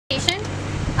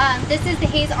This is the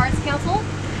Hays Arts Council.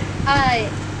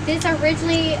 This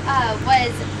originally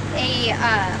was a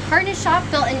harness shop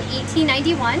built in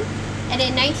 1891, and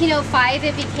in 1905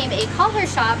 it became a collar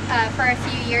shop for a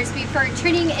few years before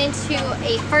turning into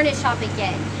a harness shop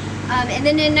again. And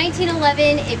then in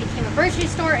 1911 it became a grocery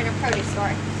store and a produce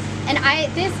store. And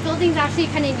this building's actually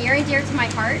kind of near and dear to my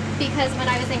heart because when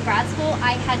I was in grad school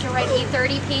I had to write a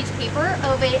 30-page paper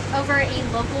over a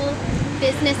local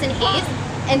business in Hays.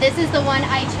 And this is the one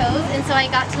I chose, and so I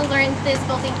got to learn this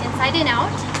building inside and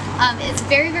out. It's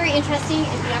very, very interesting.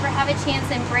 If you ever have a chance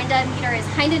and Brenda Meter is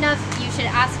kind enough, you should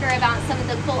ask her about some of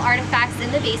the cool artifacts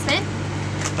in the basement.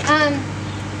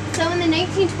 So in the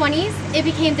 1920s, it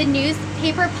became the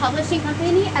newspaper publishing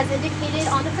company as indicated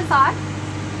on the facade.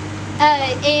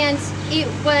 And it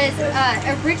was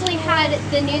originally had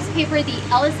the newspaper, the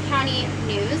Ellis County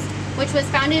News, which was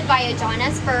founded by a John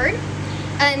S. Bird.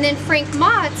 And then Frank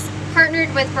Motts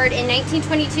partnered with Bird in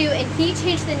 1922, and he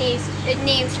changed the name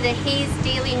to the Hays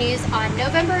Daily News on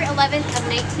November 11th of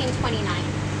 1929.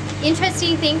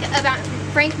 Interesting thing about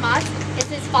Frank Motts is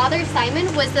his father Simon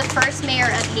was the first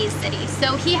mayor of Hays City,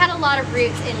 so he had a lot of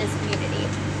roots in this community.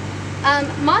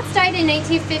 Motts died in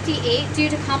 1958 due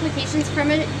to complications from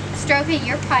a stroke a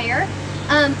year prior,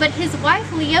 but his wife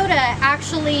Leota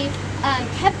actually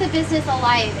kept the business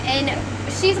alive, and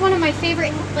she's one of my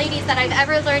favorite ladies that I've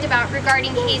ever learned about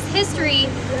regarding Hays history,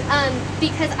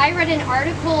 because I read an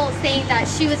article saying that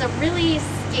she was a really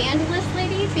scandalous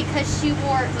lady because she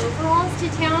wore overalls to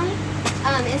town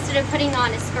instead of putting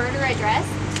on a skirt or a dress.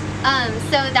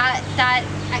 So that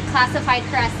classified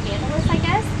her as scandalous, I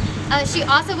guess. She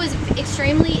also was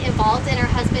extremely involved in her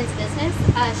husband's business.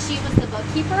 She was the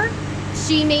bookkeeper.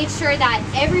 She made sure that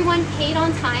everyone paid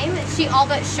on time. She all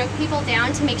but shook people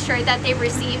down to make sure that they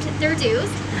received their dues.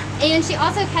 And she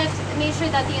also made sure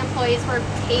that the employees were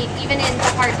paid even in the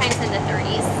hard times in the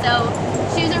 30s. So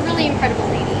she was a really incredible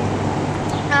lady.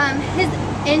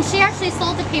 And she actually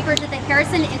sold the paper to the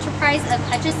Harrison Enterprise of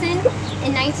Hutchinson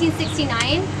in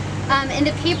 1969. And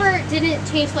the paper didn't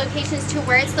change locations to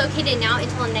where it's located now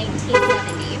until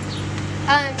 1970.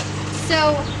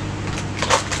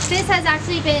 This has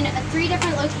actually been 3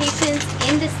 different locations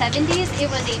in the 70s. It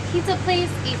was a pizza place,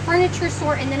 a furniture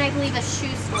store, and then I believe a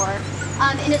shoe store.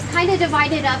 And it's kind of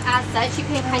divided up as such, you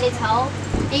can kind of tell.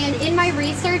 And in my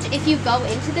research, if you go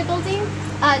into the building,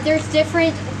 there's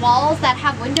different walls that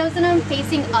have windows in them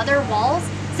facing other walls.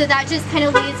 So that just kind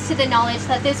of leads to the knowledge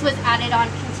that this was added on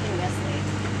continuously.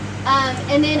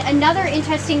 And then another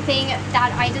interesting thing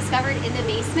that I discovered in the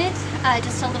basement,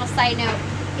 just a little side note,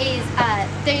 is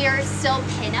there are still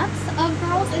pinups of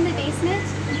girls in the basement.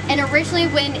 And originally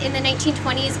in the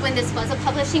 1920s, when this was a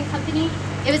publishing company,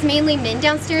 it was mainly men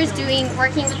downstairs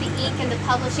working with the ink and the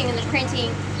publishing and the printing.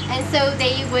 And so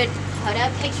they would put up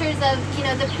pictures of,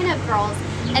 the pinup girls.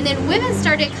 And then women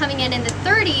started coming in the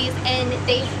 30s, and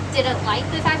they didn't like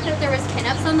the fact that there was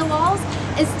pinups on the walls.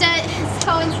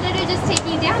 So instead of just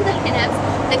taking down the pinups,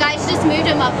 the guys just moved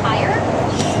them up higher,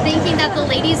 thinking that the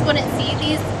ladies wouldn't see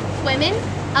these women.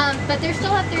 But they're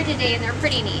still up there today, and they're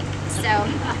pretty neat. So,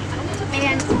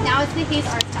 and now it's the Hays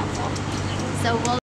Arts Council. So we'll